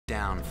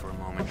down for a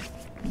moment.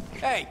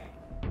 Hey!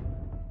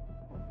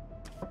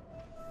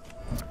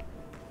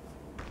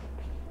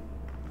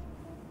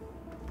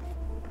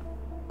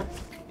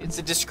 It's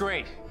a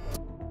disgrace.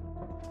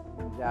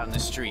 Out in the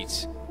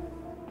streets.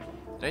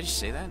 Did I just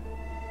say that?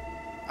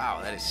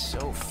 Wow, that is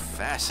so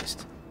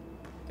fascist.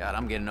 God,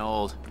 I'm getting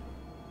old.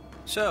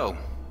 So,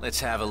 let's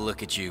have a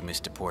look at you,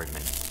 Mr.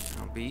 Portman.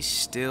 Now be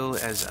still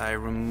as I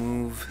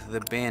remove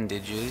the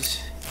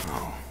bandages.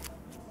 Oh.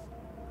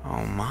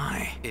 Oh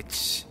my.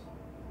 It's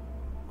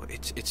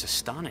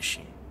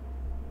astonishing.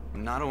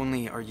 Not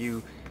only are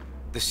you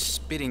the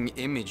spitting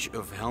image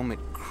of Helmut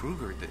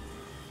Kruger, the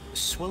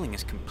swelling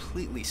has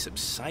completely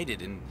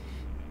subsided and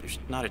there's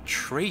not a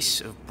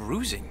trace of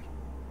bruising.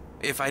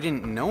 If I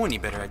didn't know any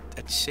better,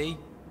 I'd say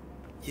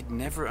you'd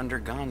never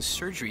undergone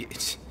surgery.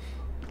 It's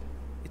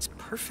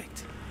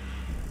perfect.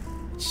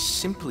 It's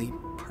simply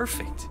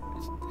perfect.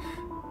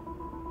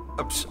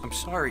 I'm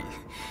sorry.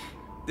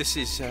 This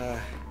is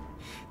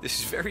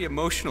very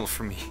emotional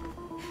for me.